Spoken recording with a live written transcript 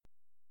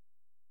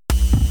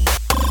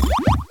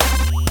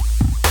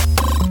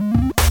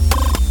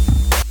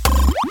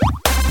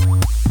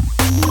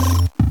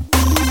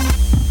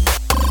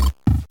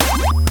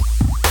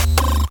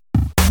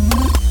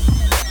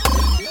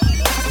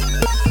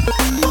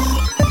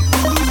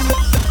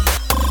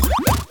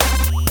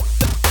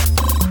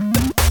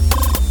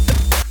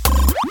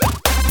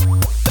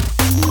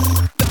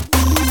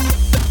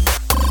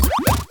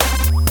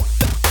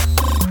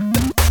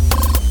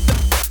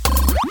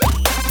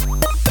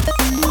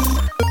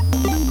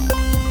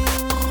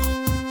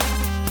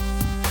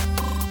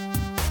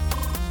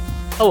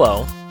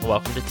Hello, and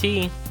welcome to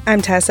Tea. I'm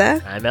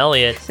Tessa. I'm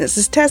Elliot. This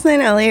is Tessa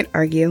and Elliot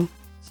Argue.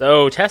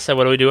 So, Tessa,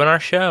 what do we do on our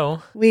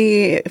show?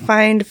 We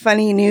find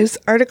funny news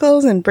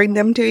articles and bring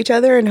them to each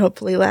other and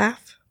hopefully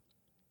laugh.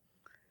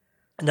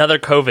 Another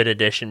COVID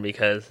edition,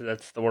 because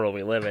that's the world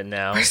we live in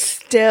now. We're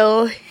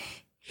still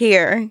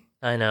here.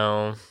 I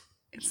know.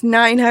 It's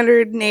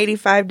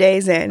 985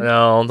 days in.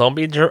 No, don't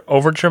be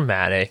over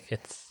dramatic.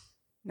 It's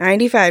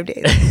 95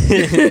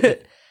 days.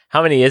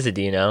 How many is it,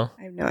 do you know?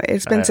 I have no idea.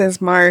 It's been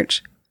since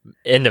March.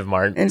 End of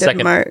March.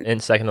 Of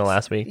March. Second to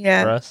last week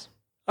Yeah. for us.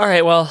 All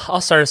right, well, I'll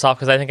start us off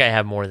because I think I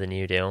have more than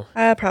you do.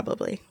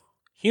 Probably.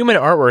 Human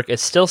artwork is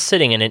still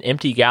sitting in an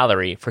empty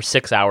gallery for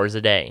 6 hours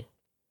a day.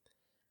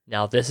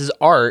 Now, this is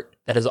art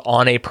that is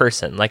on a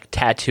person, like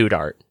tattooed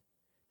art,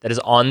 that is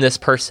on this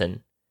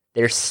person.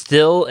 They're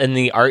still in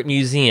the art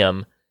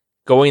museum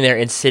going there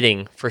and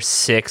sitting for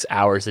 6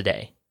 hours a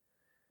day.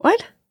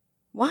 What?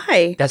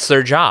 Why? That's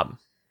their job.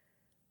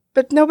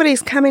 But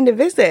nobody's coming to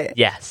visit.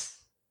 Yes.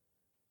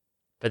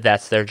 But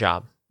that's their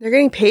job. They're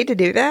getting paid to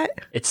do that?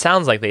 It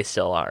sounds like they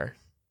still are.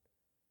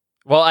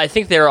 Well, I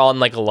think they're on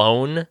like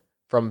loan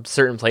from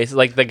certain places.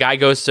 Like the guy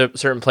goes to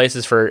certain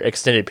places for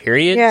extended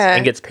periods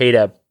and gets paid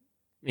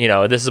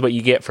this is what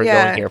you get for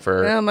going here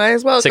for might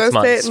as well 6 go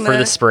months, sit in for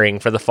the spring,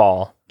 for the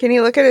fall. Can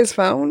you look at his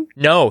phone?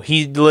 No,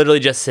 he literally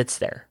just sits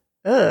there.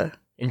 Ugh.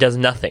 And does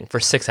nothing for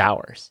 6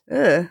 hours.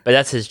 Ugh. But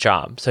that's his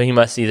job. So he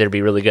must either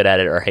be really good at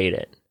it or hate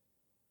it.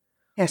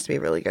 He has to be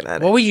really good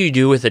at it. What would you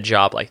do with a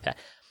job like that?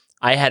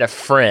 I had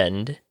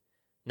an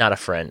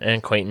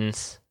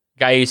acquaintance,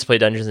 guy who used to play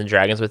Dungeons and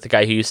Dragons with, the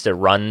guy who used to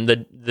run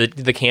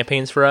the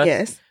campaigns for us.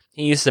 Yes.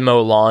 He used to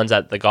mow lawns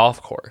at the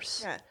golf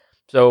course. Yeah.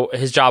 So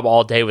his job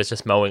all day was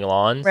just mowing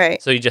lawns. Right.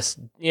 So he just,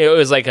 it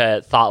was like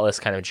a thoughtless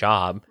kind of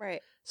job.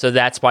 Right. So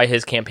that's why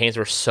his campaigns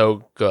were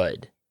so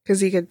good.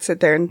 Because he could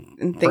sit there and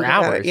think for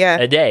about hours it. Yeah.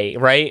 a day,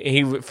 right?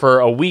 He, for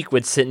a week,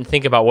 would sit and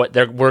think about what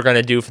we're going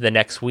to do for the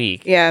next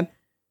week. Yeah.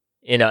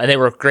 And they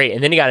were great.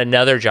 And then he got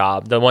another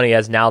job. The one he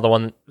has now, the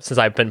one since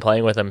I've been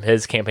playing with him,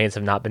 his campaigns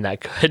have not been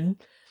that good.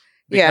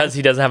 Because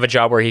he doesn't have a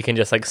job where he can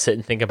just like sit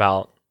and think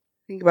about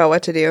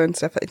what to do and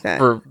stuff like that.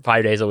 For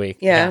 5 days a week.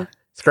 Yeah.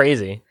 It's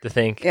crazy to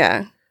think.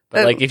 Yeah.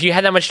 But like if you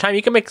had that much time,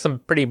 you can make some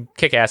pretty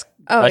kick-ass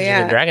Dungeons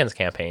and Dragons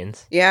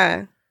campaigns.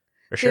 Yeah.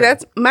 For sure.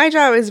 See, my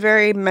job is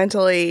very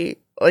mentally,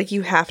 like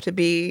you have to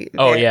be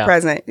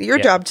present. Your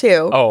job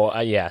too. Oh,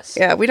 yes.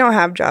 Yeah, we don't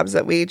have jobs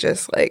that we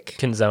just like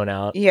can zone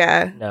out.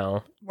 Yeah.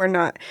 No. We're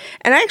not.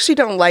 And I actually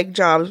don't like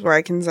jobs where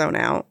I can zone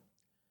out.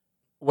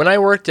 When I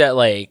worked at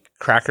like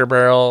Cracker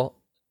Barrel,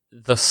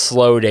 the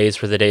slow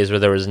days were the days where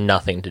there was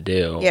nothing to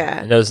do. Yeah.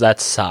 And that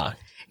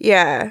sucked.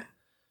 Yeah.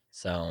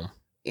 So.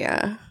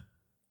 Yeah.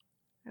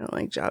 I don't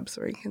like jobs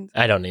where you can.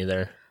 I don't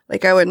either.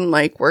 Like I wouldn't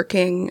like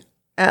working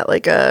at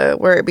like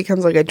where it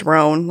becomes like a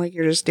drone, like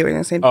you're just doing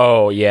the same thing.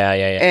 Oh, yeah.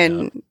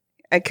 And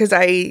because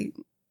I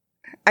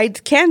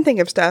can think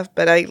of stuff,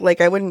 but I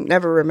wouldn't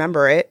never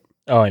remember it.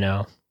 Oh, I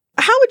know.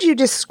 How would you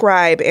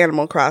describe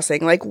Animal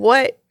Crossing? Like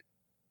what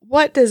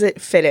does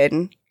it fit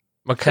in?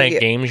 What kind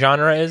of game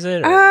genre is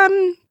it?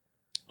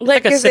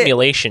 Like a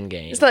simulation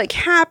game. It's like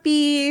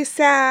happy,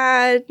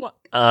 sad.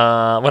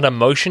 What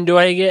emotion do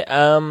I get?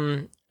 I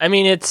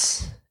mean,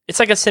 it's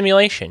like a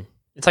simulation.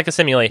 It's like a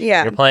simulation.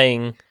 Yeah. You're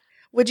playing.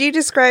 Would you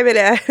describe it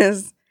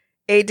as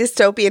a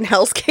dystopian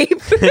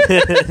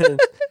hellscape?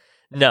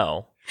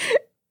 No.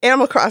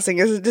 Animal Crossing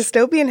is a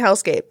dystopian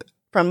hellscape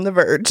from The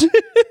Verge.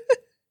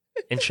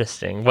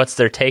 Interesting. What's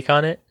their take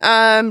on it?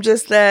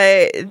 Just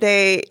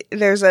that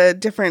there's a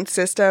different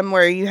system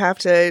where you have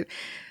to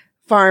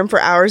farm for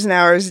hours and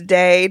hours a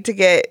day to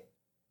get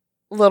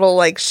little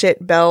like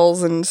shit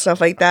bells and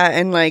stuff like that,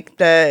 and like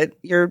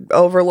your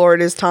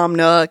overlord is Tom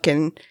Nook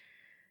and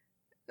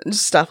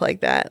stuff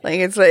like that.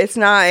 Like it's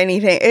not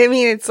anything. I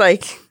mean, it's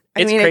like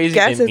crazy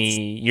to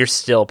me. You're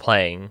still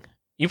playing.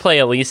 You play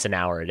at least an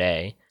hour a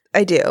day.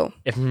 I do,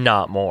 if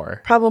not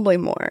more. Probably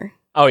more.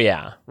 Oh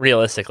yeah,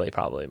 realistically,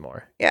 probably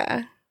more.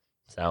 Yeah.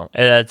 So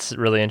and that's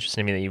really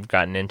interesting to me that you've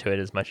gotten into it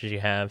as much as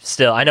you have.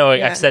 Still, I know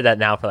I've said that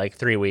now for like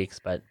 3 weeks,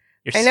 but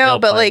you're still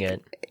playing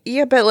it.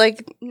 Yeah, but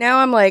like now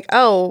I'm like,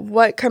 oh,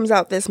 what comes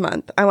out this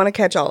month? I want to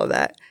catch all of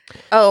that.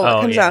 Oh,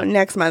 what comes out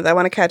next month? I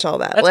want to catch all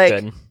that.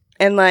 That's good.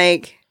 And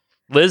like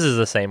Liz is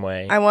the same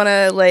way. I want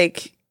to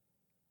like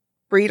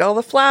breed all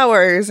the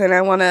flowers, and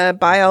I want to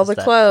buy all the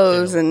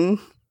clothes, and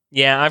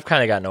yeah, I've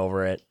kind of gotten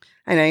over it.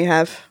 I know you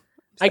have.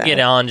 I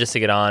get on just to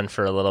get on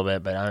for a little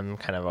bit, but I'm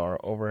kind of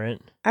over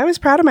it. I was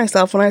proud of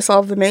myself when I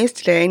solved the maze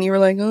today, and you were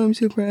like, "Oh, I'm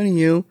so proud of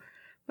you."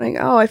 I'm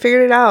like, oh, I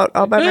figured it out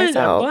all by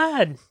myself.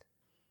 I'm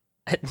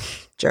glad.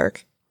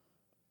 Jerk.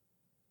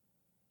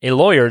 A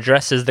lawyer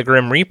dressed as the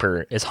Grim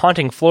Reaper is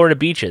haunting Florida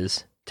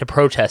beaches to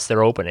protest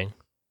their opening.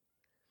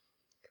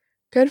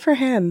 Good for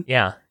him.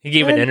 Yeah. He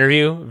gave an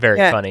interview. Very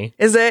funny.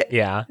 Is it?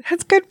 Yeah.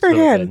 That's good for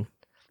him. Good.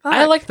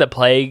 I like the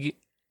plague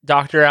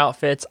doctor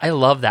outfits. I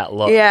love that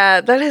look.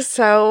 Yeah, that is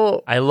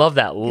so I love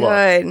that look.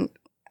 Good.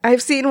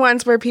 I've seen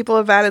ones where people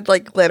have added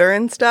like glitter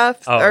and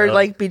stuff or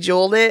like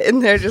bejeweled it,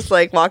 and they're just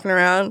like walking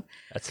around.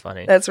 That's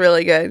funny. That's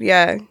really good.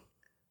 Yeah.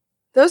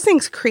 Those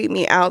things creep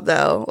me out,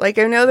 though. Like,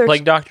 I know they're...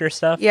 Plague Doctor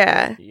stuff?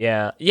 Yeah.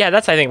 Yeah. Yeah,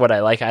 that's, I think, what I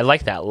like. I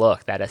like that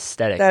look, that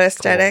aesthetic. That It's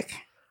cool. aesthetic.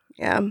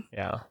 Yeah.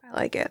 Yeah. I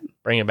like it.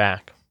 Bring it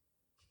back.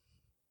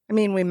 I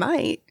mean, we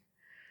might.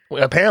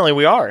 Well, apparently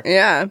we are.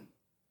 Yeah.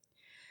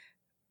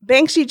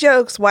 Banksy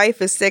jokes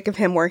wife is sick of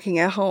him working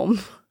at home.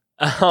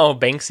 Oh,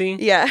 Banksy?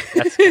 Yeah.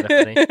 That's kind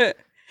of funny.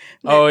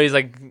 Oh, he's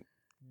like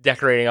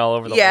decorating all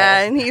over the wall.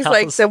 And he's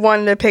like the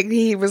one to pick.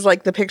 He was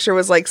like, the picture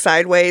was like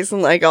sideways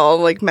and like all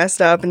like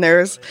messed up, and there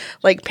was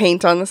like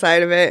paint on the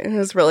side of it. It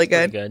was really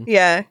good. Pretty good.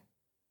 Yeah.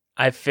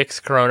 I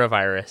fixed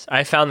coronavirus.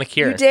 I found the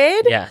cure. You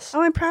did? Yes.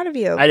 Oh, I'm proud of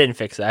you. I didn't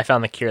fix it. I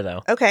found the cure,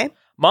 though. Okay.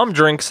 Mom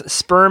drinks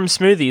sperm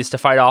smoothies to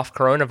fight off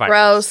coronavirus.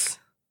 Gross.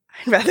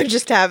 I'd rather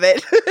just have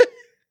it.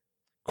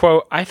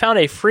 Quote, I found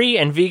a free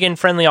and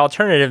vegan-friendly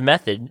alternative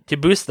method to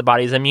boost the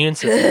body's immune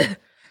system.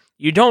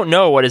 You don't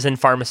know what is in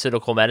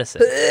pharmaceutical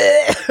medicine.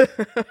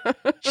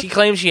 She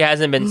claims she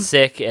hasn't been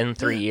sick in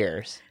 3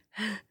 years.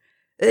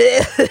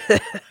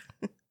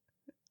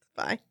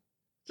 Fine.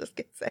 Just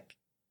get sick.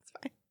 It's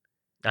fine.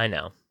 I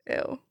know.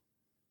 Ew.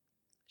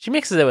 She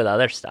mixes it with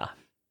other stuff.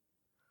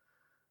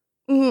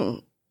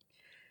 Mm.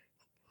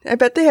 I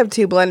bet they have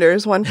 2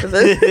 blenders, one for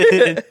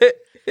the...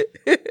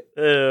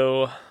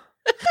 Ew.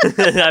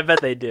 I bet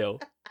they do.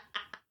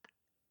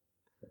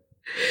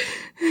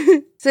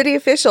 City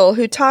official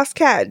who tossed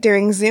cat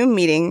during Zoom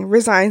meeting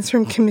resigns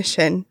from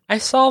commission. I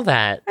saw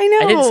that. I know.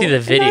 I didn't see the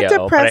Isn't that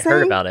video, but I heard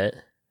depressing? about it.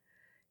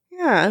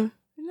 Yeah. Isn't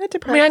that I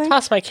depressing? mean, I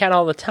toss my cat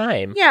all the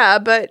time. Yeah,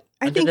 but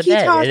I Under think the he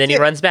bed, tossed and then he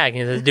it. runs back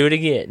and says, do it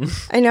again.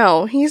 I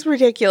know. He's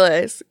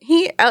ridiculous.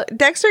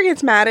 Dexter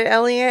gets mad at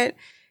Elliot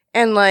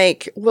and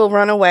like will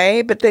run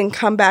away, but then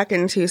come back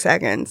in 2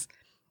 seconds.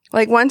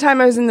 Like one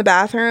time I was in the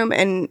bathroom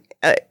and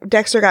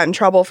Dexter got in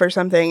trouble for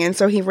something, and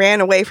so he ran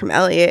away from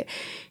Elliot.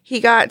 He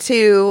got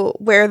to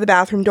where the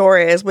bathroom door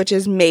is, which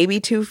is maybe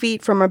 2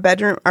 feet from our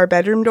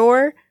bedroom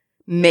door,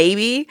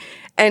 maybe,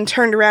 and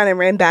turned around and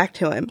ran back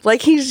to him.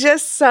 Like, he's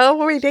just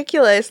so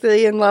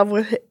ridiculously in love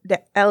with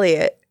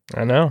Elliot.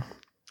 I know.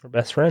 We're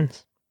best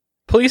friends.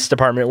 Police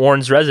department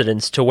warns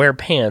residents to wear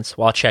pants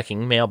while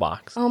checking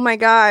mailbox. Oh my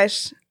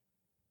gosh.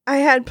 I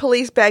had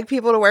police beg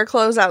people to wear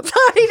clothes outside.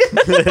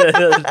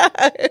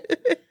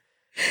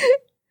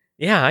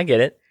 Yeah, I get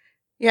it.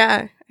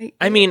 Yeah.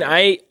 I mean,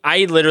 I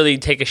literally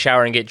take a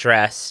shower and get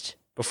dressed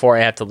before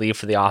I have to leave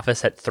for the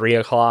office at 3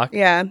 o'clock.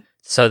 Yeah.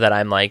 So that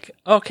I'm like,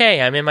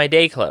 okay, I'm in my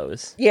day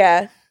clothes.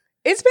 Yeah.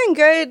 It's been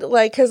good,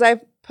 like, because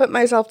I've put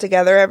myself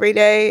together every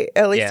day,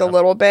 at least Yeah. a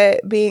little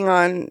bit, being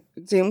on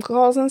Zoom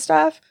calls and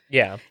stuff.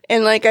 Yeah.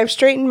 And, like, I've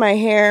straightened my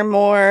hair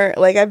more.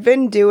 Like, I've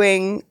been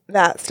doing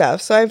that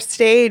stuff. So I've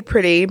stayed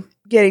pretty,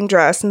 getting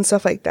dressed and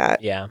stuff like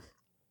that. Yeah.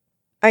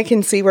 I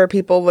can see where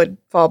people would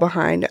fall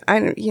behind.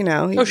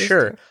 You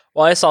Sure.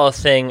 Well, I saw a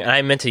thing, and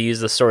I meant to use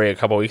the story a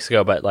couple weeks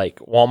ago, but like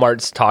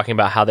Walmart's talking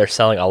about how they're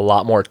selling a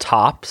lot more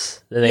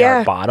tops than they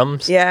are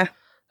bottoms. Yeah.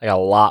 Like a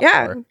lot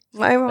Yeah.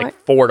 more. Like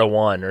 4 to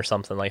 1 or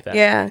something like that.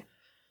 Yeah.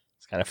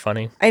 It's kind of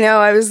funny. I know.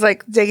 I was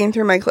like digging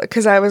through my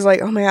because I was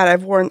like, oh my God,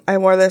 I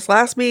wore this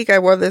last week. I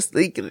wore this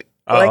week.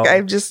 Like,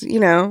 I've just,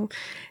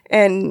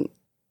 and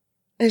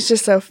it's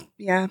just so,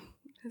 yeah.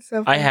 It's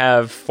so I fun.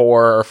 have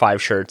 4 or 5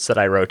 shirts that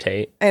I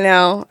rotate. I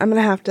know. I'm going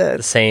to have The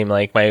to. same,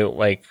 like my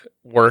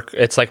work.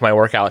 It's like my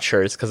workout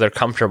shirts because they're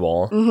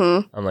comfortable.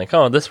 Mm-hmm. I'm like,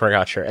 oh, this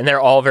workout shirt, and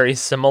they're all very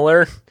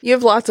similar. You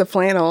have lots of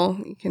flannel.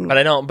 You can. But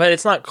I don't. But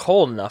it's not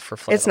cold enough for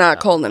flannel. It's not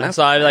now. cold enough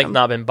So I've for like them.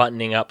 not been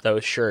buttoning up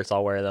those shirts.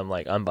 I'll wear them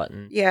like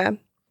unbuttoned. Yeah.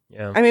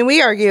 Yeah. I mean,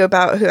 we argue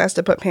about who has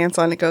to put pants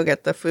on to go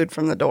get the food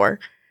from the door.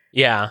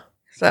 Yeah.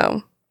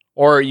 So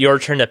Or your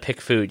turn to pick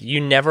food. You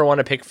never want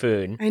to pick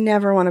food. I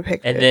never want to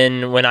pick And food.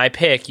 then when I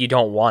pick, you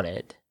don't want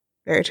it.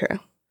 Very true.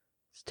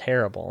 It's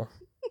terrible.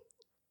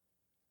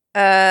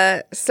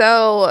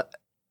 So.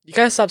 You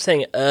gotta stop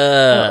saying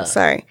Oh,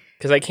 sorry.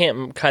 because I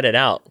can't cut it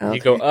out. Okay.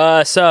 You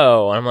go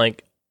so, and I'm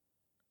like,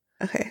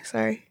 Okay.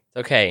 Sorry.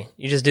 okay.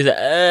 You just do the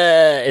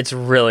It's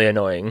really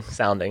annoying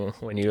sounding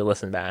when you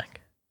listen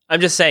back. I'm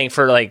just saying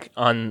for like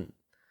on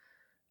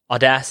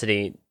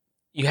Audacity,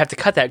 you have to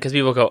cut that because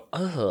people go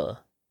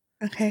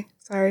Okay.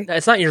 Sorry.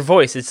 It's not your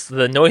voice; it's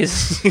the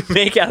noise you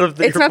make out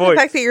of It's your not voice.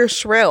 the fact that you're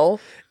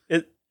shrill.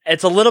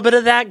 It's a little bit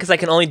of that because I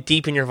can only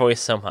deepen your voice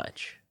so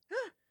much.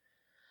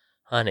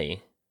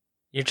 Honey,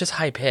 you're just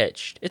high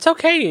pitched. It's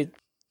okay.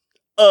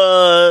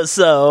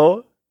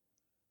 So.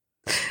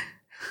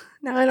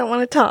 Now I don't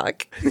want to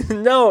talk.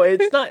 No,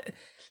 it's not.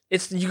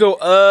 It's you go.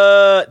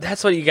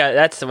 That's what you got.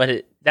 That's what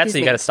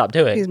you got to stop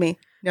doing. Excuse me.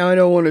 Now I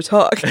don't want to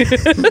talk.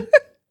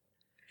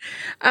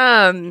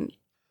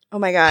 Oh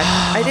my God.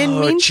 I didn't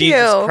mean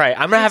Jesus to. Christ.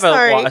 I'm gonna have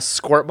sorry. a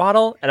squirt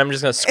bottle, and I'm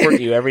just gonna squirt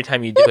you every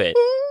time you do it,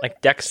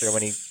 like Dexter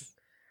when he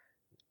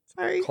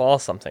Sorry.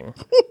 claws something.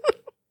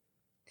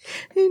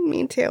 I didn't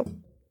mean to.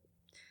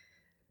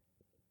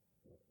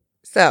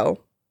 So,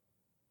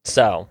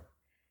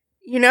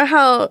 you know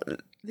how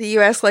the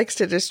U.S. likes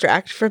to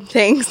distract from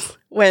things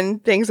when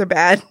things are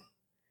bad?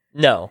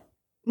 No,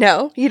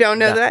 No, you don't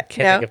know No, that?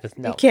 can't think of it,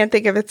 no. You can't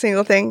think of a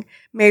single thing.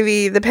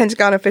 Maybe the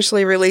Pentagon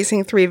officially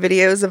releasing 3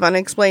 videos of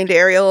unexplained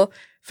aerial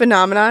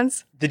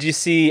phenomenons. Did you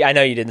see? I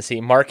know you didn't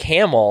see. Mark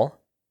Hamill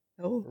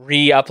Oh,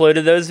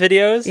 re-uploaded those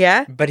videos.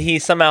 yeah. But he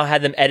somehow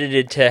had them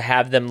edited to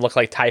have them look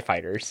like TIE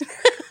fighters,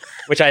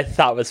 which I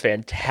thought was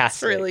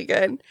fantastic. That's really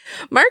good.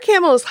 Mark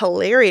Hamill is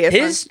hilarious.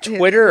 His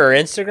Twitter or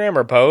Instagram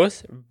or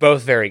both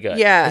very good.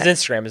 Yeah. His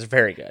Instagram is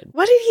very good.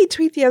 What did he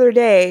tweet the other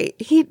day?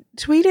 He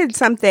tweeted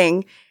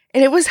something,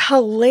 and it was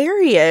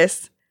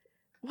hilarious.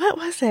 What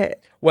was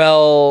it?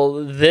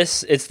 Well,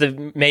 it's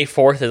the May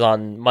 4th is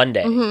on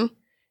Monday. Mm-hmm.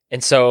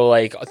 And so,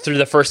 like, through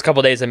the first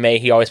couple days of May,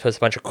 he always posts a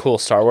bunch of cool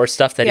Star Wars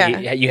stuff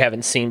that you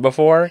haven't seen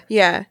before.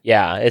 Yeah.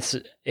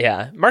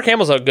 Yeah. Mark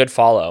Hamill's a good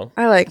follow.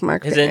 I like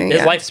Mark. His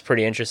life's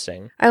pretty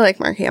interesting. I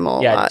like Mark Hamill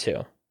a lot. Yeah, I do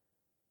too.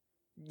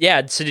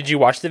 Yeah, so did you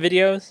watch the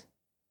videos?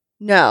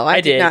 No, I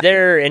did not.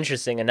 They're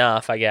interesting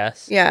enough, I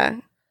guess. Yeah.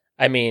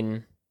 I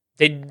mean,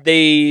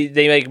 they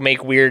like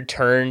make weird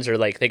turns, or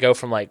like they go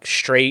from like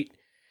straight,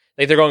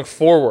 like they're going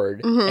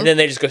forward, and then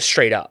they just go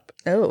straight up.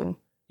 Oh.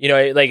 You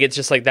know, like, it's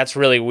just like, that's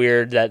really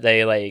weird that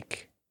they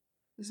like...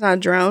 It's not a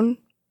drone?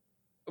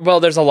 Well,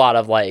 there's a lot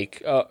of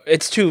like,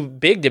 it's too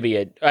big to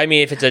be I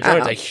mean, if it's a drone,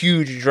 it's a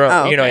huge drone.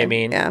 Oh, you know what I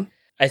mean? Yeah.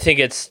 I think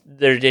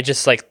it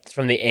just like,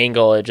 from the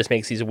angle, it just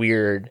makes these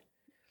weird,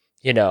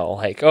 you know,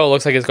 like, oh, it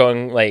looks like it's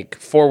going like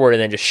forward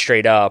and then just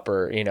straight up,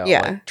 or, you know,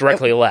 like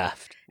directly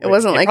left. It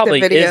wasn't like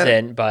probably the video.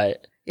 Isn't,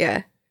 but...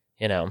 Yeah.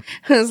 You know.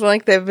 It was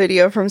like the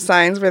video from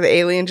Signs where the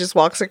alien just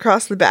walks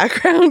across the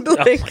background.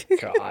 Like. Oh,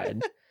 my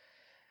God.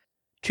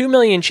 2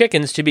 million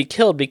chickens to be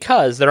killed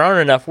because there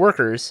aren't enough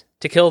workers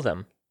to kill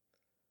them.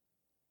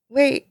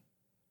 Wait,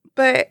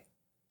 but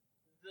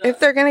if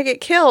they're going to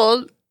get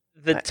killed...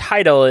 The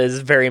title is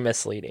very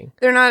misleading.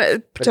 They're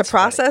not to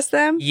process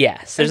them?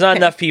 Yes, there's not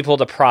enough people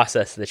to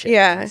process the chickens.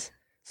 Yeah.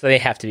 So they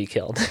have to be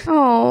killed.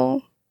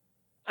 Oh.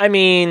 I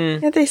mean...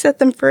 Can't they set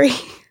them free?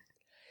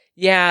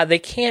 Yeah, they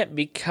can't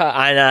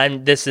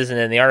because... this isn't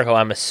in the article.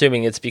 I'm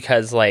assuming it's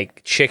because,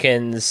 like,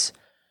 chickens...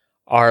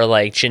 are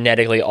like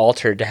genetically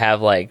altered to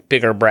have like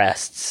bigger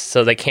breasts,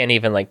 so they can't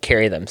even like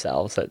carry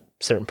themselves at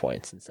certain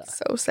points and stuff.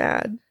 So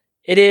sad.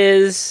 It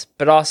is,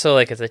 but also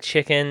like as a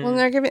chicken. Well,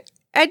 they're giving.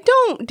 I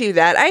don't do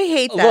that. I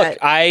hate that. Look,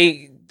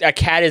 a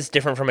cat is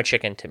different from a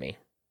chicken to me.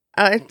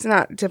 It's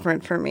not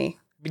different for me.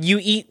 But you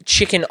eat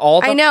chicken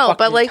all the time. I know,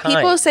 but like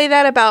people say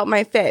that about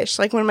my fish.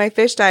 Like when my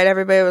fish died,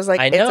 everybody was like,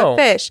 "It's a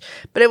fish,"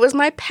 but it was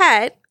my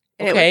pet.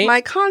 And it was my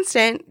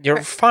constant.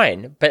 You're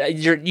fine, but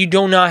you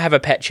do not have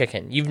a pet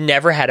chicken. You've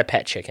never had a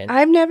pet chicken.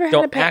 I've never had a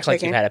pet chicken. Don't act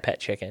like you've had a pet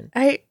chicken.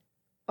 Why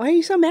are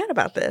you so mad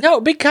about this?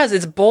 No, because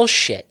it's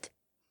bullshit.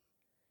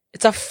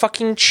 It's a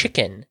fucking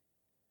chicken.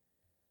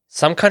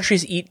 Some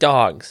countries eat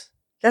dogs.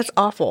 That's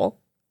awful.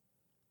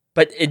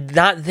 But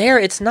not there.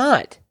 It's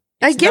not.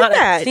 I get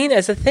that. It's seen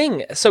as a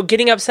thing. So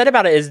getting upset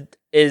about it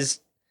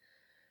is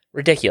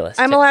ridiculous.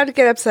 I'm allowed to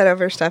get upset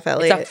over stuff,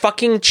 Elliot. It's a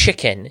fucking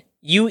chicken.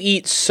 You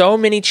eat so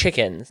many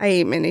chickens. I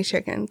eat many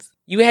chickens.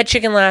 You had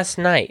chicken last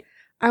night.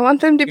 I want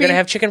them to You're going to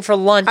have chicken for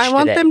lunch I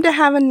want today. them to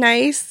have a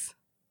nice...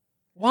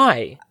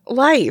 Why?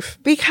 Life.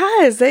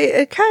 Because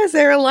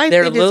they're a life.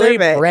 They're they deserve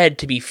literally it. bred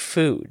to be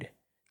food.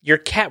 Your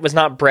cat was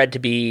not bred to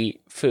be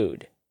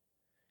food.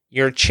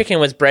 Your chicken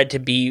was bred to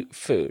be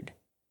food.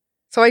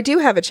 So I do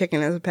have a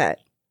chicken as a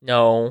pet.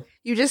 No.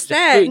 You just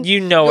said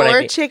you know what I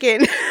mean. Your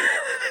chicken.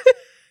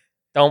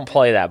 Don't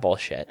play that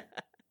bullshit.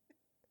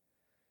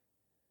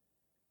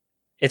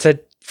 It's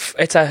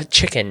a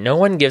chicken. No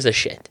one gives a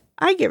shit.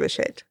 I give a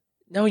shit.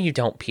 No, you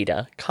don't,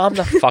 PETA. Calm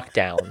the fuck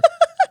down.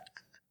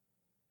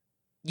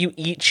 You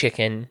eat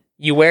chicken.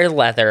 You wear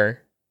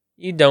leather.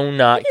 You do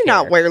not You do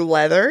not wear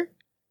leather.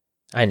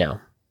 I know.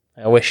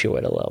 I wish you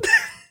would a little.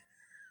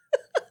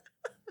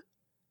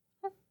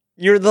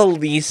 You're the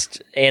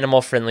least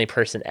animal-friendly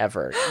person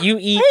ever. You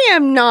eat. I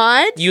am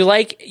not. You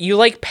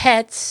like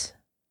pets.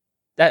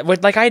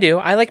 Like I do.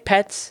 I like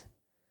pets.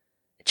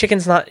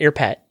 Chicken's not your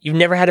pet. You've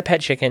never had a pet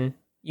chicken.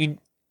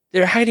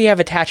 How do you have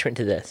attachment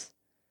to this?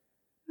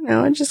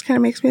 No, it just kind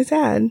of makes me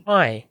sad.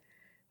 Why?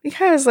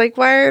 Because, like,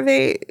 why are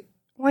they...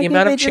 The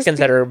amount of chickens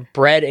that are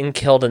bred and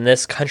killed in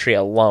this country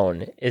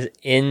alone is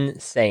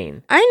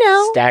insane. I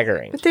know.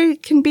 Staggering. But they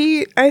can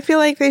be... I feel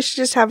like they should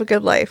just have a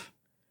good life.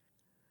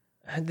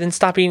 Then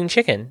stop eating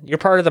chicken. You're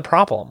part of the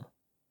problem.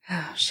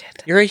 Oh,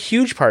 shit. You're a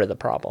huge part of the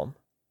problem.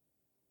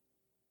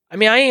 I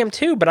mean, I am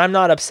too, but I'm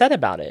not upset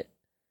about it.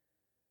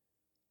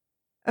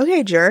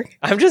 Okay, jerk.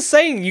 I'm just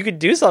saying you could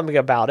do something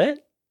about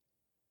it.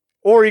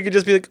 Or you could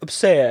just be like, I'm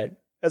sad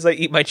as I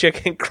eat my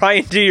chicken, cry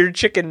into your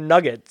chicken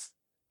nuggets.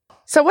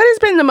 So what has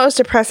been the most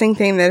depressing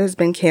thing that has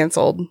been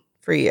canceled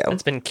for you?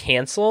 It's been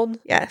canceled?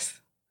 Yes.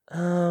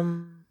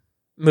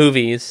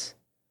 Movies.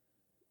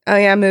 Oh,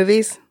 yeah,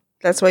 movies?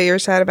 That's what you were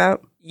sad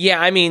about?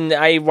 Yeah, I mean,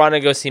 I want to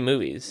go see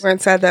movies.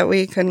 Weren't sad that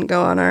we couldn't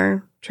go on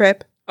our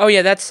trip? Oh,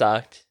 yeah, that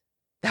sucked.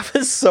 That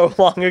was so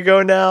long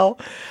ago now.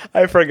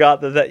 I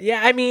forgot that.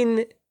 Yeah, I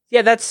mean,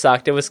 yeah, that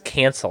sucked. It was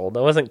canceled.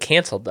 It wasn't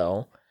canceled,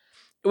 though.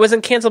 It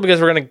wasn't canceled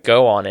because we're going to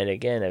go on it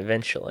again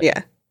eventually.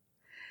 Yeah.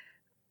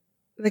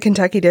 The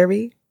Kentucky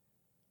Derby?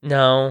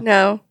 No.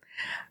 No.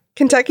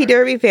 Kentucky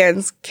Derby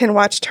fans can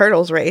watch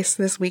Turtles race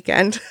this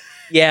weekend.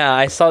 Yeah,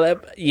 I saw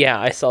that. Yeah,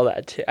 I saw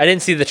that too. I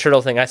didn't see the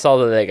turtle thing. I saw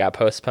that they got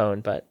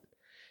postponed, but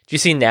do you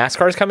see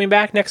NASCAR's coming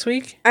back next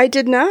week? I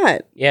did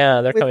not.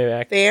 Yeah, they're With coming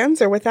back.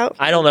 Fans or without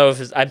fans? I don't know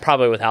if I'm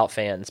probably without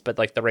fans, but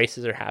like the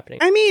races are happening.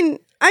 I mean,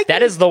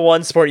 That is the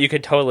one sport you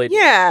could totally do.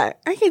 Yeah,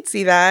 I could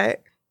see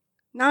that.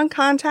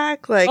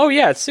 Non-contact, like Oh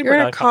yeah, it's super you're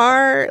in a non-contact.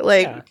 car,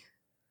 like Yeah.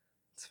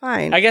 it's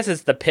fine. I guess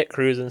it's the pit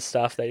crews and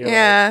stuff that you're like,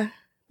 Yeah.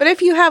 But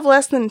if you have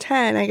less than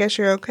 10, I guess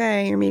you're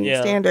okay. You're meeting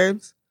Yeah.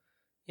 standards.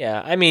 yeah.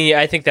 I mean,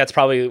 I think that's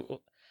probably.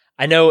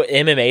 I know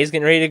MMA is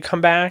getting ready to come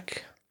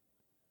back,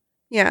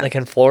 Yeah. like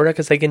in Florida,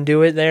 because they can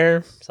do it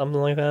there, something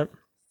like that.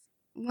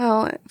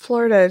 Well,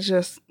 Florida is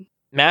just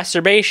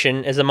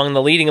Masturbation is among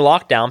the leading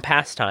lockdown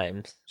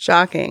pastimes.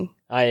 shocking.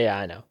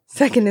 I know.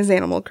 Second is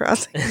Animal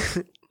Crossing,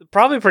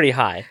 Probably pretty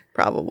high.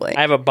 probably.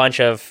 I have a bunch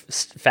of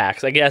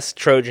facts. I guess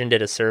Trojan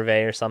did a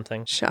survey or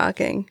something.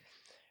 Shocking.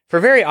 For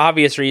very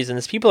obvious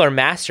reasons, people are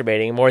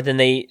masturbating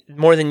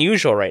more than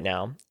usual right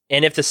now.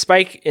 And if the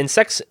spike in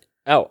sex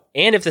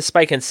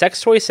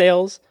toy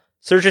sales,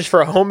 searches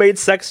for homemade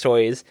sex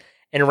toys,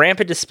 and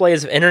rampant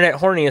displays of internet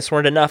horniness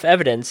weren't enough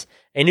evidence,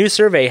 a new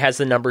survey has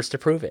the numbers to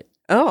prove it.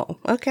 Oh,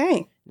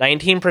 okay.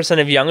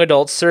 19% of young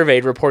adults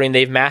surveyed reporting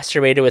they've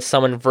masturbated with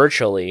someone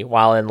virtually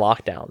while in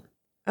lockdown.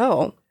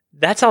 Oh,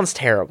 That sounds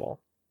terrible.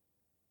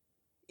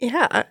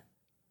 yeah.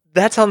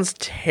 That sounds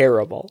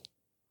terrible.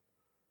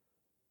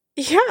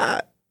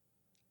 Yeah.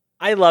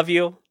 I love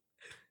you.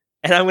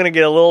 And I'm going to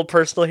get a little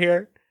personal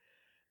here.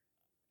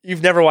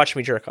 You've never watched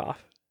me jerk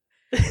off.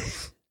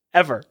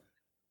 Ever.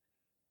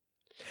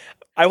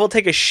 I will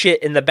take a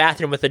shit in the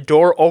bathroom with the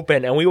door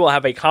open and we will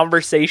have a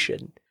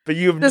conversation. But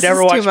you've This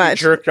never is too watched me much.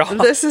 jerk off.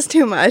 This is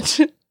too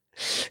much.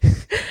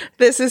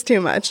 This is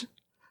too much.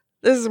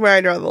 This is where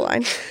I draw the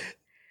line.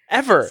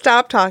 Ever.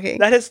 Stop talking.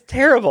 That is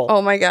terrible.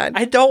 Oh my God.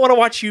 I don't want to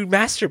watch you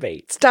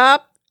masturbate.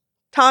 Stop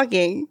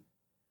talking.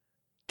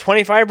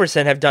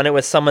 25% have done it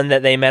with someone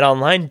that they met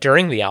online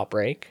during the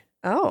outbreak.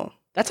 Oh.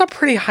 That's a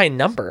pretty high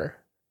number.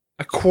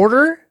 A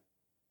quarter?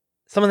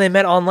 Someone they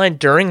met online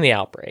during the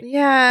outbreak.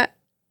 Yeah.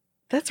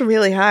 That's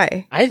really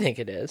high. I think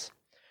it is.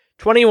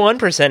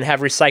 21%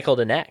 have recycled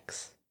an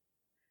ex.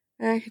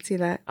 I can see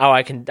that. Oh,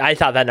 I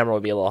thought that number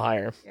would be a little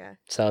higher. Yeah.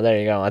 So there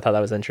you go. I thought that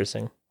was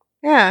interesting.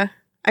 Yeah.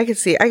 I could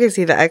see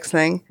the X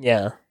thing.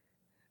 Yeah.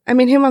 I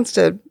mean, who wants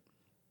to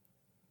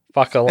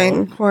Fuck alone.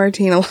 spend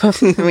quarantine alone?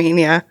 I mean,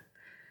 yeah.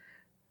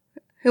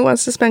 Who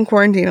wants to spend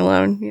quarantine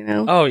alone, you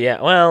know? Oh,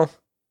 yeah. Well,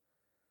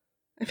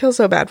 I feel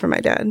so bad for my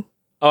dad.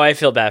 oh, I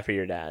feel bad for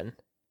your dad.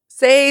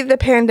 Say the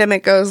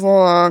pandemic goes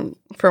along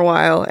for a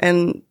while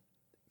and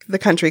the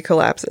country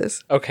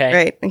collapses. Okay.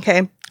 Right?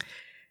 Okay.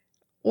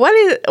 What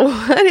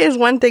is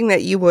one thing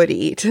that you would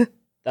eat?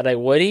 That I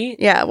would eat?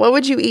 Yeah, what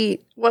would you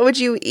eat? What would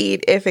you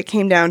eat if it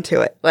came down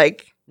to it?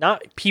 Like,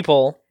 Not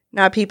people.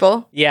 not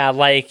people? Yeah,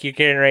 like you're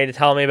getting ready to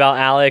tell me about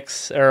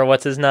Alex or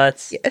what's his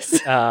nuts?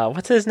 Yes.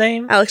 What's his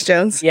name? Alex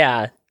Jones.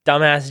 Yeah,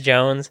 dumbass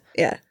Jones.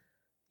 Yeah.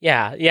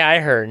 Yeah, I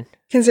heard.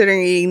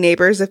 Considering eating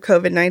neighbors of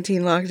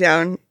COVID-19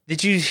 lockdown.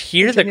 Did you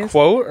hear the Genius.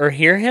 quote or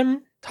hear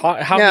him talk?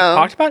 How he No.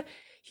 talked about it?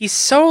 He's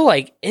so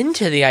like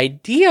into the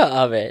idea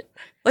of it.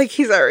 Like,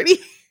 he's already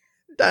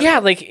done. Yeah,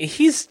 like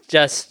he's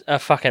just a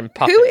fucking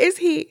puppet. Who is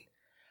he?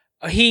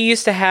 He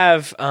used to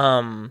have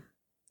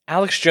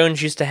Alex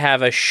Jones used to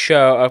have a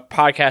show, a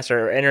podcast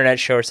or internet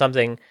show or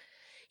something.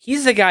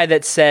 He's the guy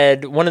that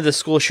said one of the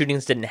school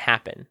shootings didn't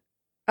happen.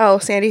 Oh,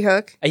 Sandy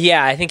Hook.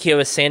 Yeah, I think he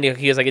was Sandy.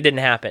 He was like, it didn't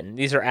happen.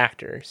 These are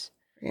actors.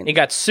 He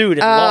got sued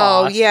and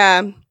Oh, lost.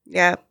 yeah.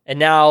 Yeah. And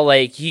now,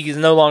 like, he's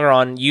no longer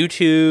on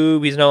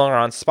YouTube. He's no longer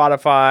on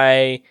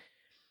Spotify.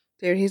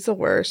 Dude, he's the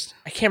worst.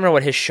 I can't remember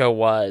what his show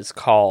was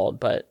called,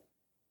 but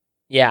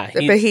yeah.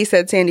 But he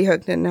said Sandy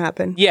Hook didn't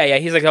happen. Yeah.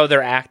 He's like, oh,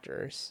 they're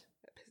actors.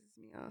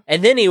 Yeah.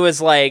 And then he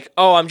was like,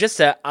 oh,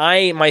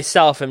 I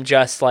myself am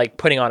just like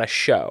putting on a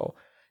show.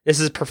 This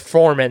is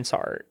performance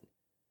art.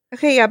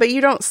 Okay, yeah, but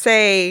you don't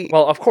say...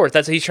 Well, of course,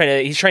 that's what he's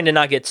trying to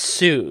not get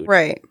sued.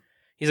 Right.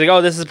 He's like,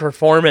 oh, this is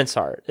performance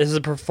art. This is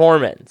a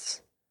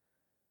performance.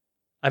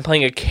 I'm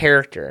playing a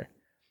character.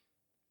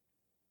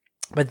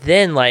 But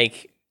then,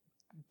 like,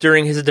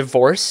 during his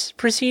divorce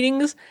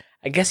proceedings,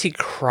 I guess he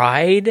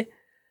cried,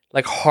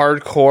 like,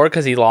 hardcore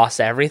because he lost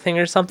everything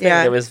or something.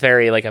 Yeah. It was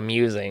very, like,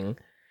 amusing.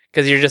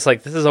 Because you're just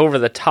like, this is over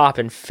the top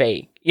and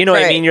fake. You know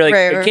what I Right, mean? You're like,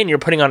 right, again, you're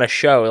putting on a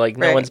show. Like,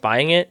 no Right. one's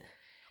buying it.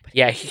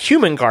 Yeah,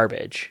 human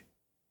garbage.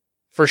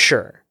 For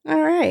sure.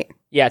 All right.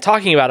 Yeah,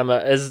 talking about him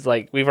is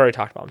like, we've already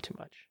talked about him too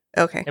much,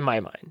 Okay. in my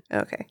mind.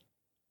 Okay.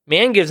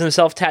 Man gives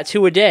himself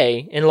tattoo a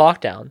day in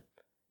lockdown.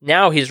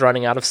 Now he's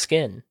running out of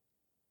skin.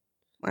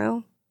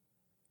 Well,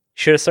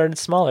 Should have started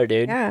smaller,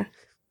 dude. yeah.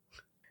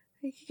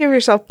 You can give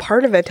yourself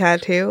part of a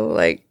tattoo.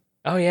 Like,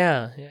 Oh,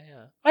 yeah.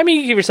 I mean,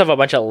 you can give yourself a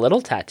bunch of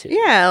little tattoos.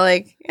 yeah,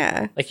 like,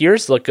 yeah. Like,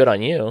 yours look good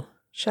on you.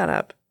 Shut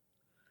up.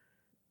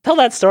 Tell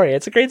that story.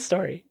 It's a great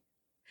story.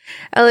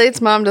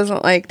 Elliot's mom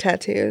doesn't like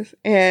tattoos.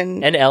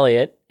 And And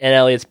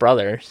Elliot's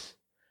brothers.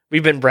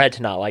 We've been bred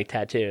to not like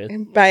tattoos.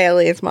 by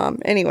Elliot's mom.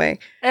 Anyway.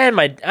 And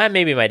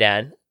maybe my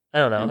dad. I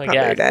don't know. And I probably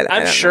your guess. dad. I I'm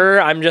don't know.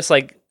 sure I'm just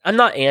like, I'm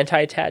not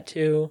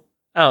anti-tattoo.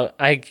 Oh,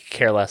 I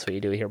care less what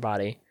you do with your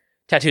body.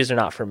 Tattoos are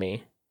not for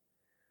me.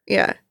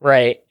 Yeah.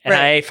 Right. And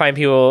Right. I find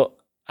people,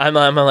 I'm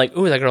like,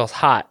 ooh, that girl's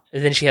hot.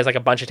 And then she has like a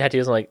bunch of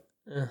tattoos. I'm like,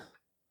 ugh.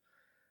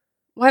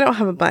 Well, I don't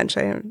have a bunch.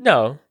 I have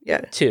No.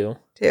 Yeah. 2.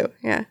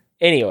 Yeah.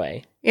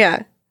 Anyway.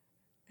 Yeah.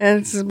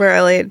 And this is where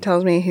Elliot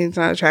tells me he's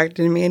not attracted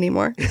to me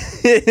anymore.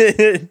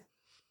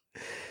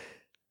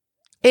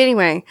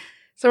 Anyway,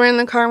 so we're in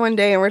the car one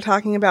day and we're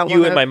talking about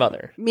You and my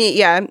mother.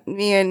 me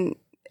and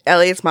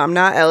Elliot's mom,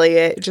 not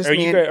Elliot, just Are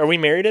me. are we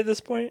married at this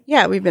point?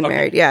 Yeah, we've been Okay.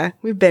 married. Yeah,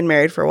 we've been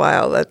married for a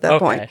while at that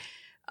point.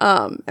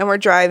 And we're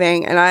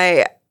driving, and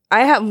I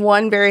have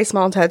one very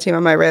small tattoo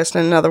on my wrist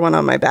and another one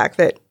on my back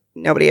that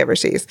nobody ever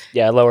sees.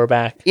 Yeah, lower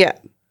back. Yeah.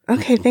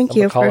 Okay, thank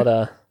you Call for it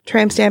a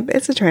tramp stamp.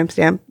 It's a tramp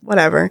stamp,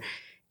 whatever.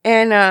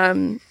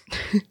 And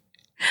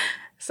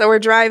so we're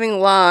driving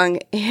along,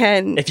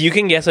 and If you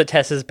can guess what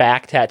Tessa's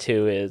back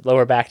tattoo is,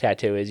 lower back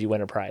tattoo is, you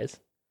win a prize.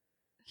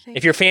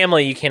 If you're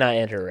family, you cannot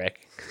enter,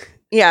 Rick.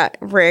 yeah,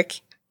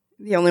 Rick,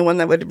 the only one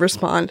that would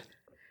respond.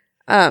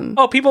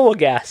 Oh, people will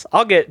guess.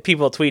 I'll get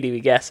people tweeting me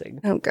guessing.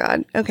 Oh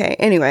God. Okay.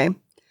 Anyway,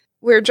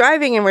 we're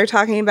driving and we're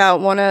talking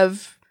about one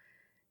of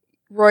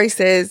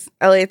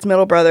Elliot's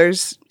middle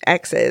brother's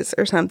exes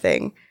or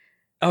something.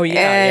 Oh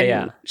yeah, And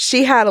yeah.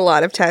 she had a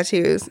lot of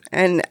tattoos,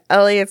 and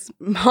Elliot's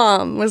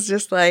mom was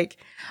just like,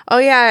 "Oh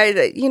yeah,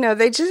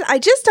 I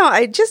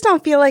just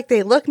don't feel like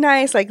they look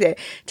nice, like the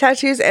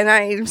tattoos." And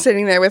I'm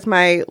sitting there with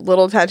my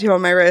little tattoo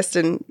on my wrist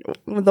and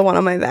with the one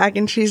on my back,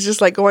 and she's just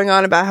like going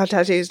on about how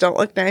tattoos don't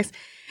look nice.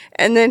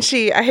 And then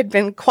I had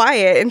been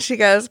quiet, and she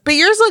goes, "But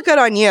yours look good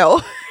on you."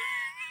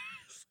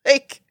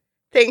 Like,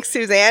 thanks,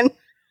 Suzanne.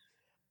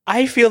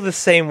 I feel the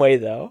same way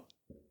though.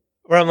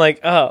 Where I'm like,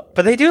 oh,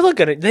 but they do look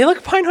good. They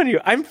look fine on you.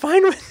 I'm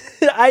fine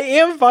with it. I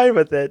am fine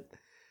with it.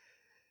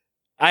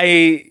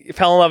 I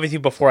fell in love with you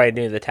before I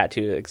knew the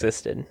tattoo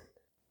existed.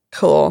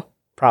 Cool.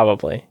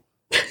 Probably.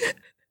 Not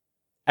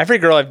every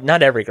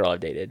girl I've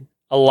dated.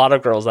 A lot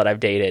of girls that I've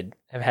dated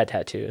have had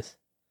tattoos.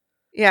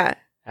 Yeah.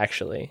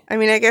 Actually. I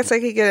mean, I guess I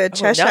could get a now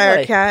Cheshire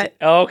that cat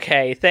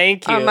Okay,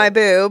 thank you. on my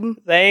boob,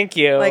 Thank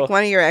you. like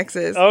one of your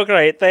exes. Oh,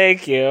 great.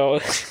 Thank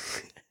you.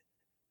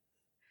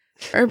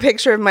 Or a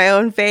picture of my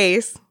own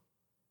face.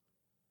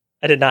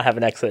 I did not have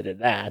an ex that did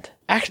that.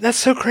 Actually, that's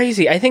so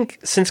crazy. I think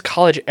since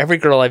college, every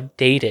girl I've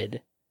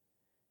dated,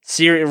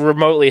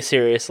 remotely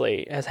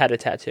seriously, has had a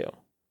tattoo.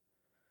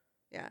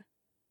 Yeah.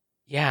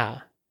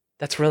 Yeah.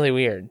 That's really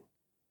weird.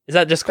 Is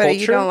that just But culture?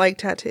 you don't like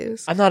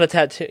tattoos. I'm not a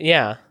tattoo.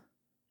 Yeah.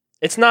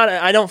 It's not,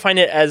 I don't find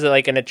it as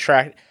like an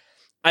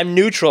I'm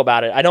neutral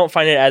about it. I don't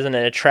find it as an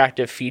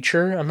attractive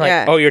feature. I'm like,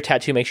 Yeah. oh, your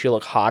tattoo makes you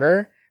look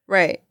hotter.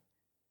 Right.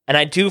 And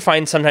I do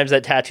find sometimes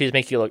that tattoos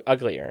make you look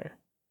uglier.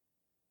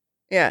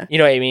 Yeah. You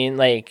know what I mean?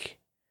 Like,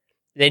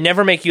 they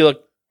never make you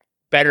look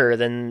better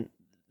than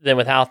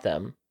without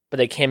them, but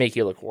they can make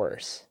you look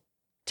worse.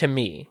 To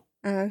me.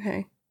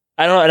 Okay.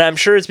 I don't know, and I'm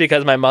sure it's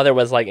because my mother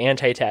was like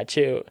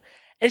anti-tattoo.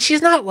 And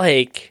she's not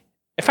like,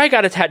 if I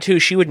got a tattoo,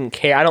 she wouldn't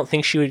care. I don't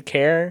think she would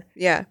care.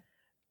 Yeah.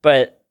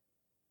 But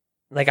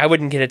like, I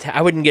wouldn't get a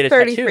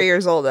 33 tattoo.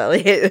 years old,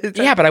 Elliot.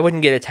 Yeah, but I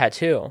wouldn't get a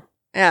tattoo.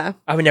 Yeah.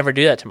 I would never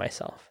do that to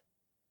myself.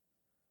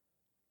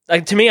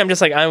 Like, to me, I'm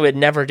just like, I would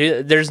never do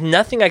that. There's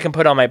nothing I can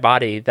put on my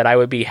body that I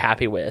would be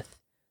happy with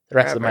the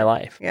rest of my Forever.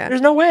 life. Yeah.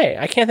 There's no way.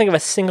 I can't think of a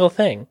single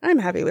thing. I'm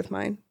happy with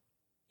mine.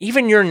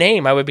 Even your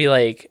name, I would be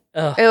like,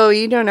 ugh. Oh,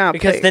 you don't know.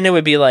 Because then it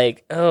would be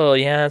like, oh,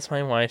 yeah, that's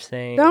my wife's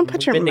name. Don't put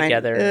We've your been mind.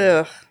 together.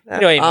 Ugh.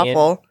 That's You know what I mean?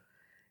 awful.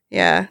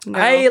 Yeah. No.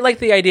 I like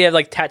the idea of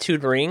like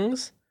tattooed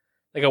rings,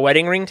 like a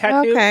wedding ring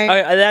tattoo. Okay.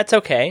 That's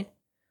okay.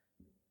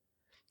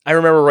 I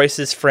remember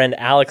Royce's friend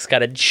Alex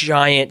got a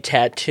giant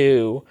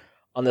tattoo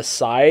on the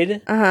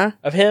side Uh-huh.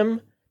 of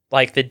him,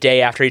 like the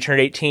day after he turned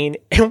 18,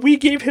 and we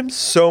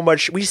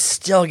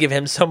still give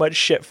him so much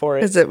shit for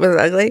it. Because it was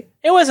ugly.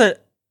 It wasn't,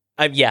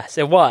 yes,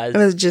 it was. It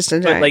was just a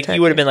But giant like, you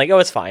would have been like, oh,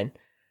 it's fine.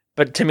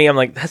 But to me, I'm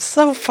like, that's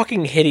so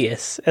fucking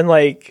hideous. And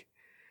like,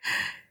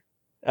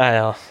 I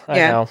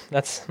know.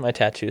 That's my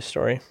tattoo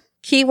story.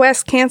 Key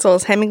West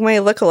cancels Hemingway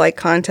lookalike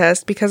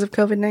contest because of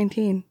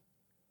COVID-19.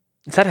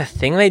 Is that a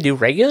thing they do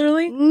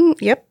regularly?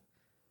 Yep.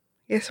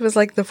 Guess it was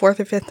like the 4th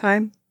or 5th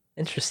time.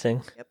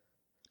 Interesting. Yep.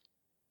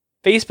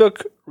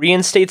 Facebook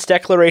reinstates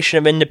Declaration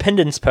of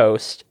Independence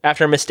post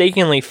after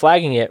mistakenly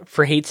flagging it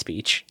for hate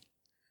speech.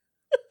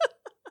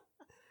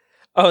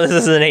 Oh, this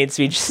isn't hate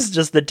speech. This is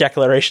just the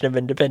Declaration of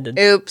Independence.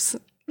 Oops.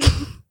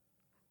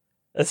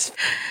 That's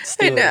I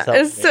stupid. know.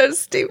 It's so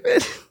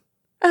stupid.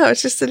 Oh,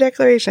 it's just a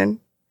declaration.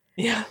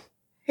 Yeah.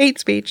 Hate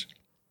speech.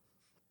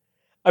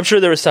 I'm sure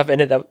there was stuff in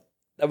it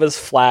that was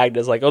flagged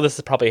as like, oh, this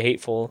is probably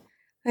hateful.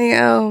 I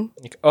know.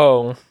 Like,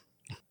 oh.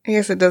 I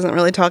guess it doesn't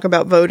really talk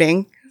about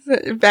voting.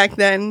 Back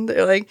then,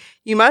 they're like,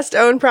 you must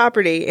own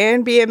property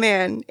and be a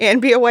man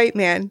and be a white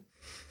man.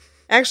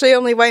 Actually,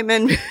 only white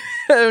men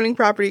owning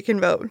property can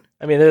vote.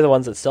 I mean, they're the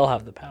ones that still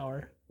have the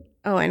power.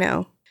 Oh, I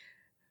know.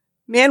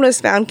 Man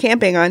was found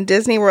camping on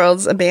Disney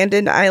World's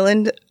abandoned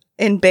island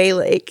in Bay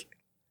Lake.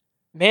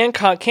 Man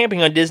caught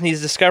camping on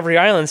Disney's Discovery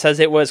Island says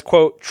it was,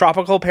 quote,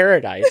 tropical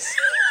paradise.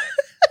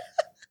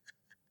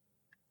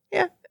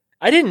 Yeah.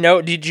 I didn't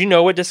know. Did you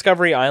know what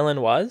Discovery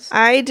Island was?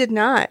 I did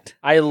not.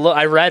 I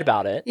read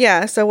about it.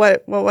 Yeah, so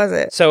what was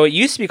it? So it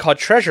used to be called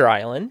Treasure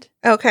Island.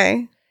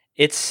 Okay.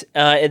 It's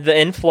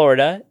in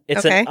Florida.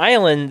 It's Okay. an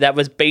island that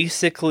was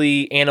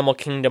basically Animal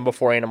Kingdom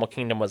before Animal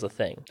Kingdom was a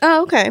thing.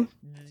 Oh, okay.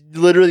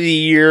 Literally the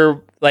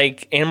year,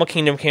 like, Animal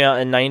Kingdom came out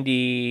in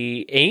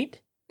 98,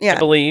 I Yeah.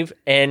 believe,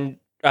 and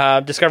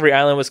Discovery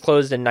Island was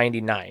closed in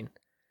 99.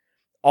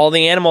 All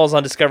the animals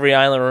on Discovery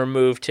Island were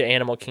moved to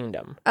Animal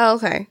Kingdom. Oh,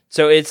 okay.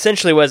 So it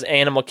essentially was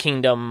Animal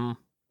Kingdom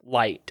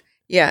light,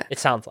 Yeah. it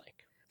sounds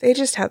like. They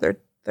just had their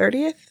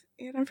 30th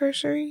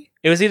anniversary.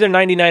 It was either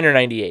 99 or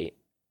 98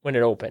 when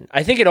it opened.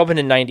 I think it opened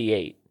in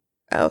 98.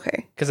 Oh,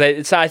 okay.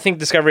 Because I think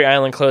Discovery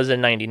Island closed in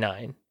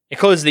 99. It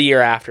closed the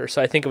year after,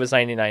 so I think it was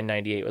 99,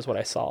 98 was what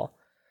I saw.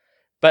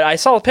 But I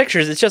saw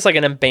pictures. It's just like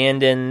an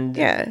abandoned...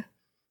 Yeah.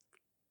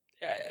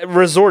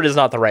 Resort is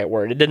not the right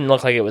word. It didn't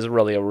look like it was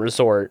really a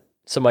resort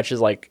so much as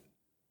like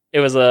it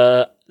was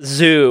a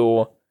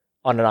zoo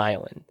on an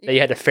island that you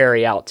had to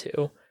ferry out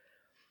to.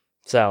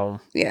 So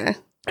Yeah.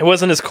 it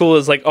wasn't as cool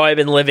as like, oh, I've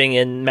been living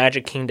in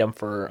Magic Kingdom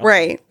for...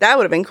 Right. That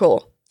would have been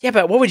cool. Yeah,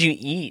 but what would you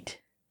eat?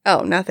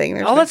 Oh, nothing.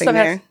 There's All that nothing stuff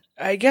there. has...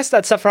 I guess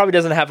that stuff probably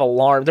doesn't have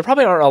alarms. There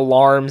probably aren't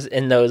alarms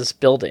in those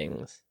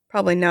buildings.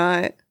 Probably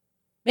not.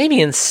 Maybe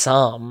in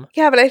some.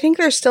 Yeah, but I think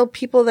there's still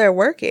people there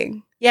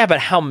working. Yeah, but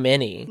how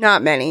many?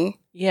 Not many.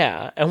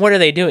 Yeah, and what are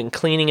they doing?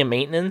 Cleaning and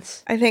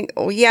maintenance? I think,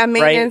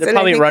 maintenance. They're and I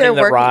probably think running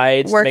they're the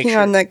rides, working make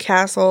sure- on the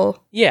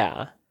castle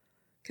Yeah.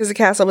 because the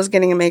castle was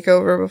getting a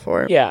makeover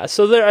before. Yeah,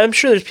 so I'm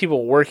sure there's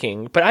people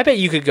working, but I bet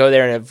you could go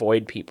there and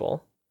avoid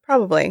people.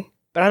 Probably.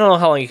 But I don't know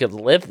how long you could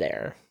live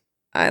there.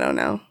 I don't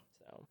know.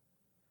 So.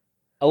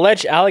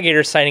 Alleged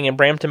alligator sighting in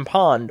Brampton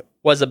Pond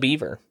was a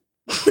beaver.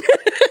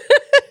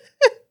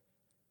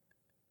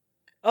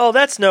 Oh,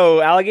 that's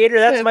no alligator.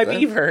 That's my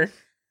beaver.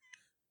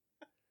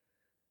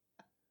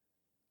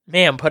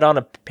 Ma'am, put on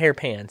a pair of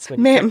pants when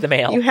you Ma'am, check the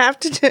mail. you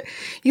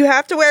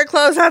have to wear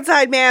clothes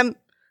outside, ma'am.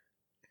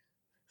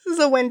 This is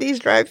a Wendy's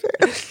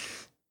drive-thru.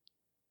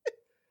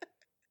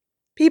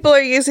 People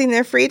are using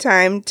their free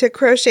time to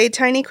crochet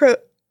tiny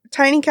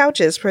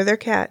couches for their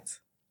cats.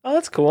 Oh,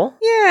 that's cool.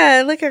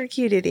 Yeah, look how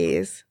cute it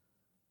is.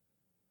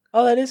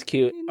 Oh, that is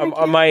cute. Isn't that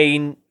cute?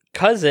 My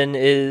cousin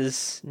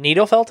is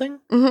needle felting,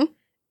 Mm-hmm.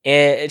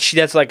 and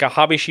that's like a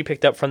hobby she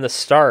picked up from the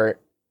start.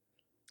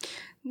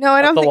 No,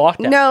 I don't the think.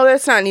 lockdown. No,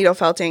 that's not needle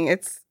felting.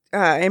 It's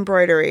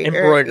embroidery.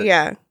 Embroidery.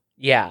 Yeah.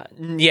 Yeah.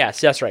 Yes,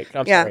 that's right.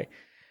 I'm Yeah. sorry.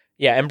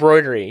 Yeah,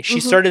 embroidery. She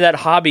Mhm. started that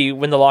hobby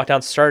when the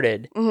lockdown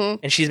started, Mm-hmm.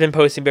 and she's been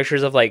posting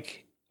pictures of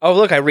like, oh,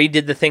 look, I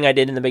redid the thing I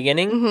did in the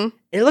beginning. Mm-hmm.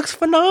 It looks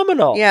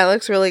phenomenal. Yeah, it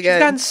looks really She's good.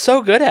 gotten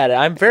so good at it.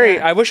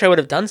 Yeah. I wish I would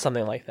have done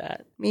something like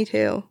that. Me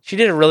too. She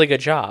did a really good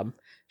job.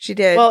 She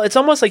did. Well, it's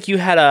almost like you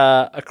had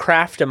a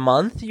craft a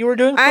month you were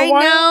doing for a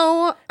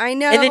while. I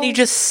know. And then you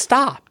just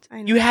stopped.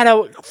 I know. You had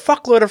a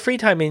fuckload of free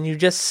time and you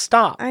just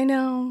stopped. I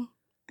know.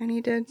 I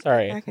need to get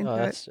Sorry. back into Oh, it.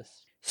 that's just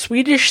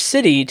Swedish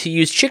city to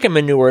use chicken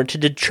manure to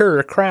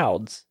deter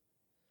crowds.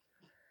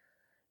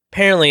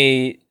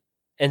 Apparently,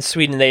 in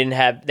Sweden, they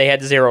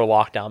had zero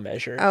lockdown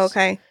measures. Oh,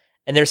 okay.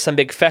 And there's some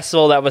big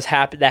festival that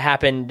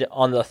happened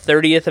on the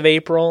 30th of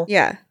April,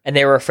 Yeah. and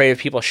they were afraid of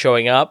people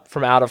showing up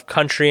from out of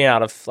country and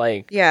out of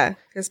like. Yeah.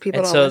 Because people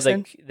And don't so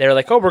listen. they're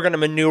like, oh, we're gonna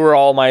manure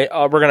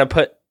we're gonna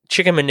put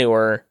chicken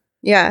manure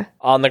Yeah.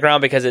 on the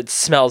ground because it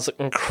smells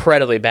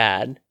incredibly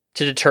bad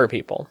to deter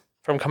people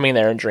from coming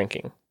there and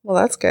drinking. Well,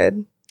 that's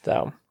good.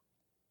 So,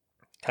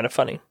 kind of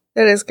funny.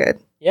 That is good.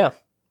 Yeah.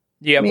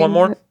 Do you have I mean, one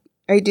more?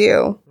 I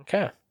do.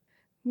 Okay.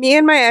 Me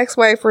and my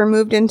ex-wife were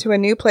moved into a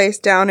new place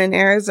down in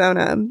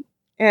Arizona,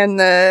 and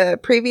the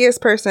previous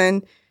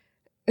person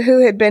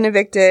who had been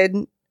evicted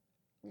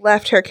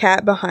left her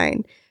cat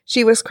behind.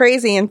 She was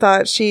crazy and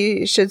thought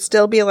she should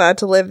still be allowed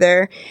to live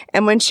there,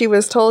 and when she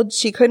was told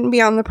she couldn't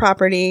be on the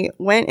property,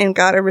 went and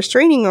got a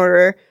restraining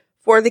order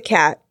for the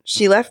cat.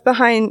 She left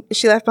behind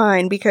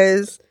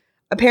because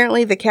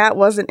apparently the cat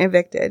wasn't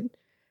evicted.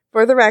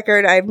 For the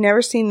record, I've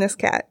never seen this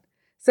cat.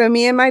 So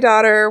me and my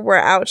daughter were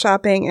out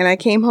shopping, and I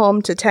came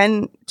home to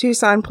 10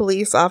 Tucson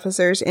police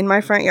officers in my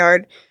front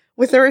yard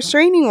with a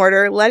restraining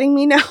order letting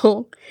me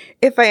know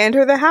if I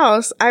enter the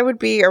house, I would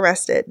be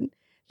arrested.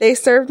 They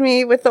served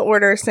me with the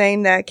order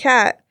saying that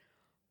cat,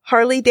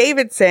 Harley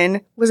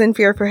Davidson, was in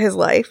fear for his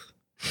life.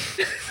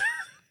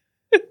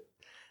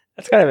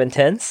 That's kind of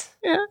intense.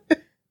 Yeah. It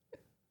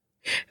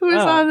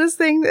was Wow. on this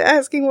thing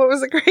asking what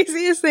was the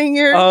craziest thing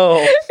your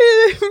Oh,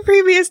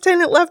 previous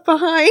tenant left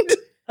behind.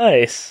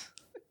 nice.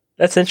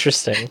 That's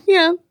interesting.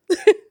 Yeah.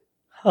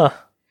 Huh.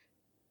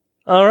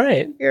 All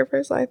right. Fear for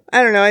his life.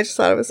 I don't know. I just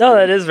thought it was No, funny.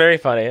 that is very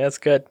funny. That's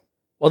good.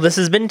 Well, this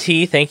has been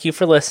T. Thank you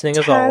for listening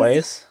as Has-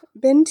 always.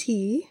 Ben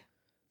T.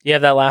 You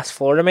have that last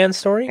Florida man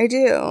story? I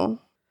do.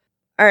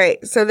 All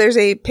right. So there's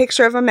a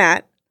picture of a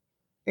mat.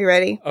 Are you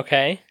ready?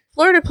 Okay.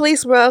 Florida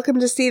police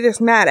welcome to see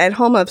this mat at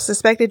home of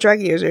suspected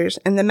drug users.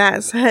 And the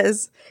mat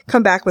says,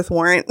 come back with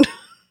warrant.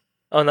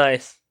 Oh,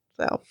 nice.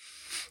 So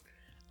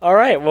All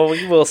right. Well,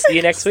 we will see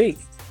you next week.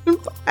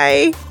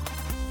 Bye.